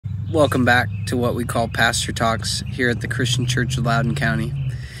Welcome back to what we call Pastor Talks here at the Christian Church of Loudoun County.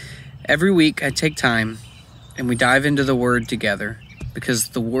 Every week I take time and we dive into the Word together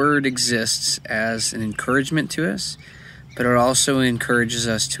because the Word exists as an encouragement to us, but it also encourages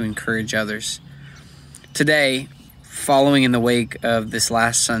us to encourage others. Today, following in the wake of this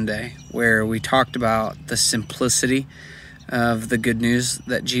last Sunday, where we talked about the simplicity of the good news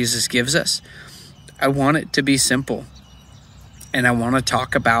that Jesus gives us, I want it to be simple. And I want to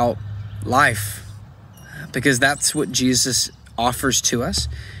talk about life, because that's what Jesus offers to us,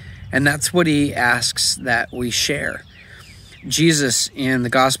 and that's what he asks that we share. Jesus, in the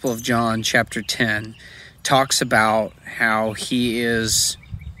Gospel of John, chapter 10, talks about how he is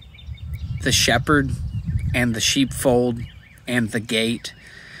the shepherd and the sheepfold and the gate,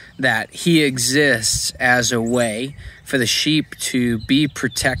 that he exists as a way for the sheep to be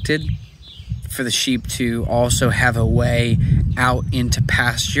protected, for the sheep to also have a way out into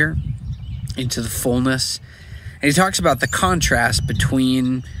pasture, into the fullness. And he talks about the contrast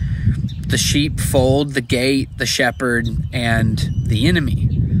between the sheepfold, the gate, the shepherd, and the enemy,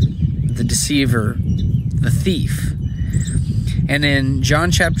 the deceiver, the thief. And in John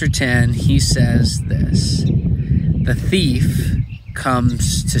chapter 10, he says this: the thief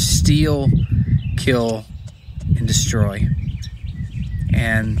comes to steal, kill, and destroy.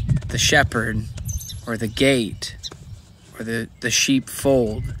 And the shepherd, or the gate, or the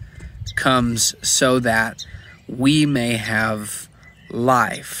sheepfold comes so that we may have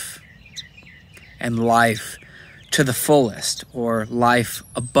life, and life to the fullest, or life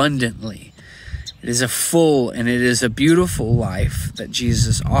abundantly. It is a full and it is a beautiful life that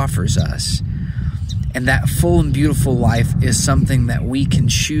Jesus offers us. And that full and beautiful life is something that we can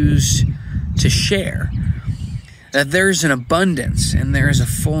choose to share. That there's an abundance and there is a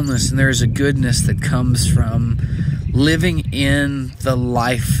fullness and there is a goodness that comes from living in the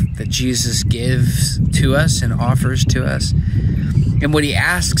life that Jesus gives to us and offers to us. And what he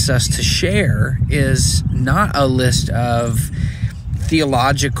asks us to share is not a list of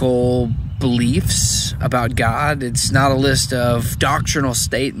theological beliefs about God. It's not a list of doctrinal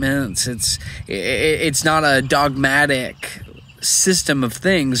statements. It's not a dogmatic system of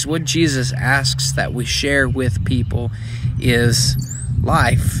things. What Jesus asks that we share with people is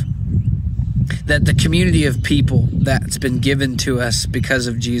life. That the community of people that's been given to us because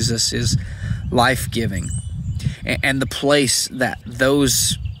of Jesus is life-giving. And the place that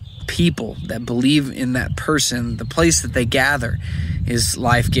those people that believe in that person, the place that they gather, is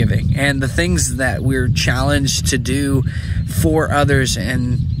life-giving. And the things that we're challenged to do for others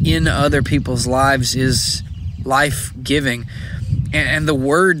and in other people's lives is life-giving. And the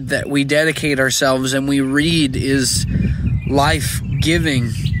word that we dedicate ourselves and we read is life-giving.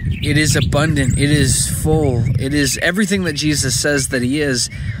 It is abundant. It is full. It is everything that Jesus says that he is.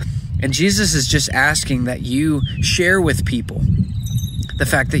 And Jesus is just asking that you share with people the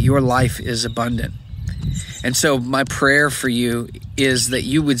fact that your life is abundant. And so my prayer for you is that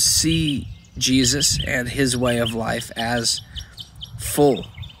you would see Jesus and his way of life as full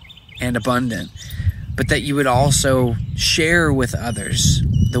and abundant, but that you would also share with others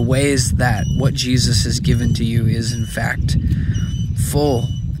the ways that what Jesus has given to you is in fact full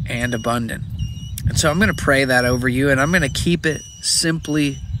and abundant. And so I'm going to pray that over you, and I'm going to keep it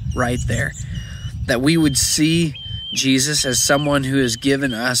simply right there, that we would see Jesus as someone who has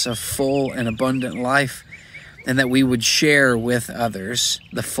given us a full and abundant life, and that we would share with others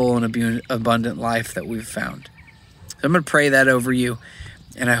the full and abundant life that we've found. So I'm going to pray that over you,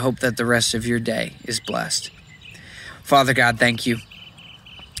 and I hope that the rest of your day is blessed. Father God, thank you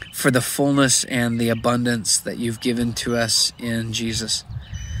for the fullness and the abundance that you've given to us in Jesus.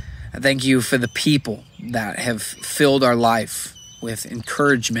 I thank you for the people that have filled our life with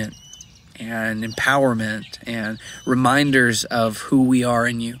encouragement and empowerment and reminders of who we are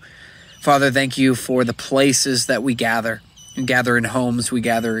in you. Father, thank you for the places that we gather. We gather in homes, we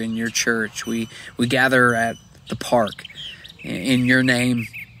gather in your church, we gather at the park in your name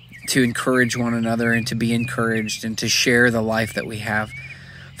to encourage one another and to be encouraged and to share the life that we have.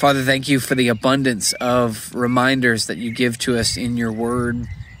 Father, thank you for the abundance of reminders that you give to us in your word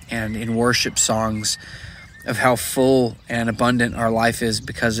and in worship songs of how full and abundant our life is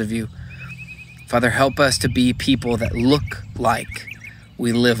because of you. Father, help us to be people that look like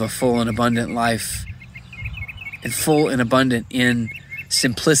we live a full and abundant life, and full and abundant in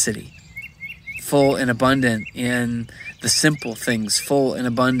simplicity, full and abundant in the simple things, full and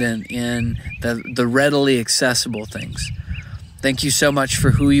abundant in the readily accessible things. Thank you so much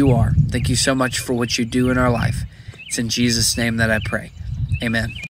for who you are. Thank you so much for what you do in our life. It's in Jesus' name that I pray. Amen.